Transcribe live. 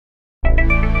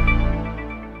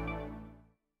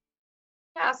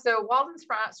Yeah, so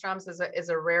Waldenström's is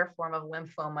a rare form of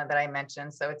lymphoma that I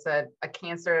mentioned. So it's a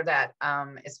cancer that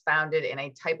is founded in a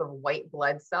type of white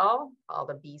blood cell called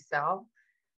a B cell.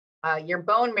 Your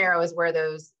bone marrow is where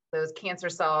those cancer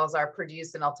cells are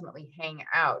produced and ultimately hang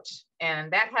out.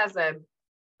 And that has a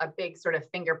big sort of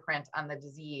fingerprint on the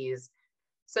disease.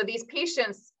 So these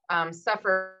patients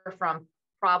suffer from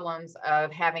problems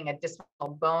of having a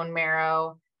dysfunctional bone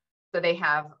marrow. So they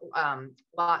have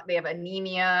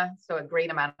anemia, so a great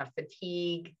amount of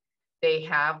fatigue. They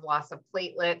have loss of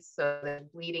platelets, so there's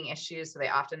bleeding issues. So they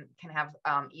often can have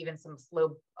even some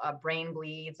slow brain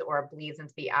bleeds or bleeds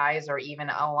into the eyes or even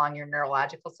along your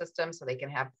neurological system. So they can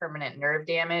have permanent nerve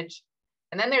damage.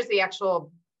 And then there's the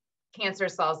actual cancer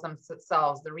cells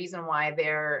themselves. The reason why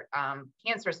they're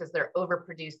cancerous is they're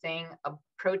overproducing a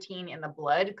protein in the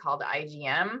blood called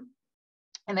IgM.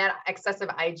 And that excessive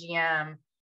IgM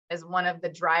is one of the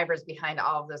drivers behind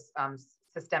all of this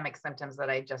systemic symptoms that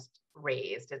I just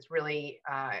raised. It's really,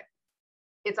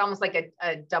 it's almost like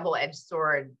a double-edged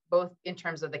sword, both in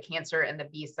terms of the cancer and the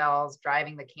B cells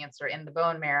driving the cancer in the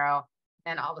bone marrow,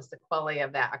 and all the sequelae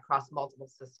of that across multiple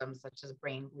systems, such as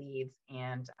brain bleeds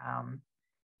and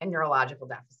neurological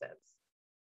deficits.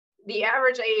 The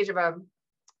average age of a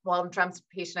Waldenström's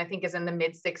patient, I think, is in the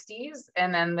mid-60s,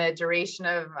 and then the duration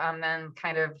of then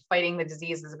kind of fighting the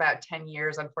disease is about 10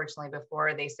 years, unfortunately,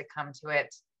 before they succumb to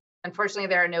it. Unfortunately,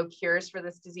 there are no cures for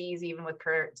this disease, even with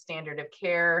current standard of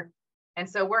care. And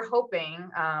so we're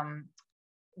hoping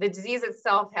the disease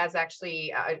itself has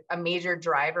actually a major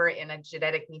driver in a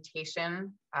genetic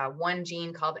mutation. One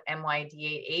gene called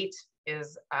MYD88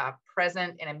 is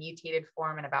present in a mutated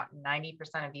form in about 90%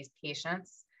 of these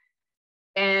patients.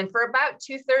 And for about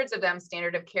 2/3 of them,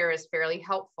 standard of care is fairly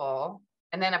helpful.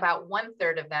 And then about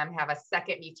 1/3 of them have a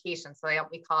second mutation. So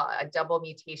we call it a double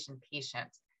mutation patient.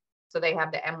 So they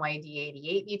have the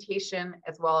MYD88 mutation,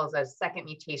 as well as a second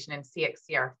mutation in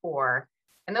CXCR4.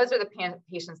 And those are the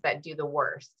patients that do the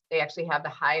worst. They actually have the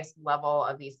highest level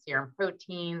of these serum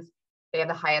proteins. They have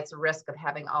the highest risk of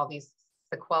having all these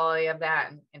sequelae of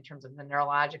that in terms of the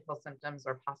neurological symptoms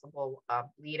or possible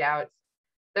bleed outs.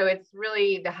 So it's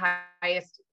really the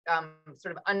highest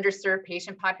sort of underserved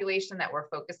patient population that we're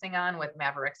focusing on with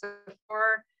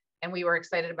mavorixafor. And we were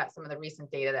excited about some of the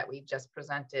recent data that we just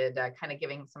presented, kind of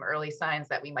giving some early signs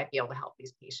that we might be able to help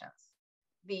these patients.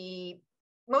 The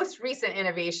most recent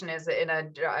innovation is in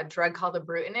a drug called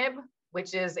ibrutinib,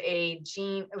 which is a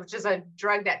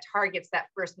drug that targets that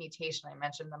first mutation. I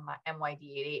mentioned the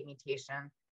MYD88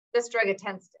 mutation. This drug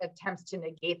attempts to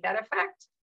negate that effect.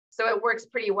 So it works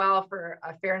pretty well for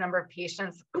a fair number of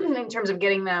patients in terms of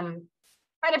getting them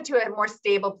kind of to a more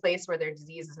stable place where their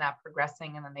disease is not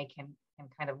progressing, and then they can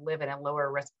kind of live in a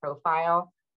lower risk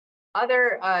profile.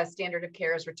 Other standard of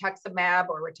care is rituximab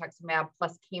or rituximab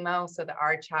plus chemo, so the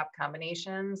R-CHOP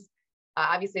combinations.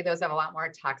 Obviously, those have a lot more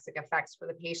toxic effects for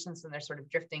the patients, and they're sort of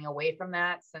drifting away from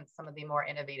that since some of the more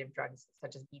innovative drugs,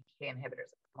 such as BTK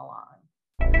inhibitors, have come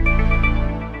along.